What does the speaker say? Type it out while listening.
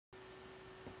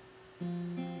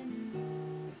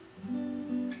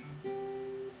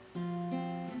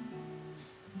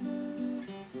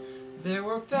There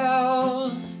were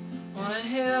bells on a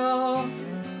hill,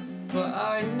 but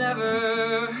I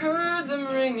never heard them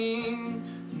ringing.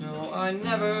 No, I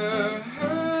never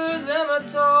heard them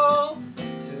at all,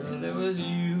 till there was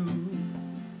you.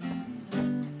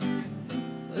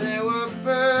 There were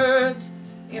birds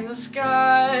in the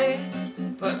sky,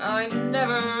 but I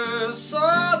never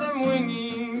saw them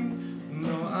winging.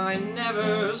 No, I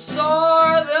never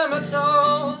saw them at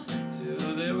all,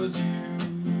 till there was you.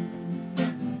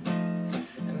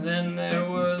 And then there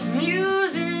was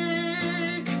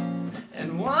music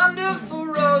and wonderful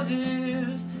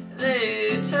roses,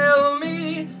 they tell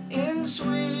me, in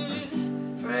sweet,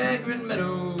 fragrant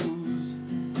meadows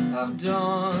of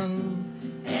dawn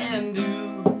and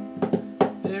dew.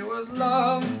 There was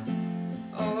love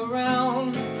all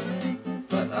around,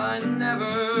 but I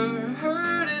never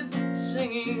heard it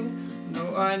singing.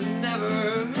 No, I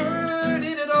never heard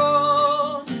it at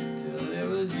all, till there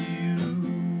was you.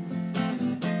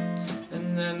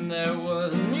 And then there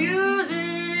was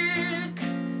music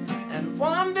and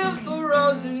wonderful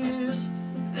roses,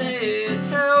 they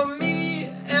tell me,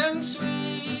 and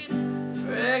sweet,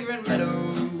 fragrant meadows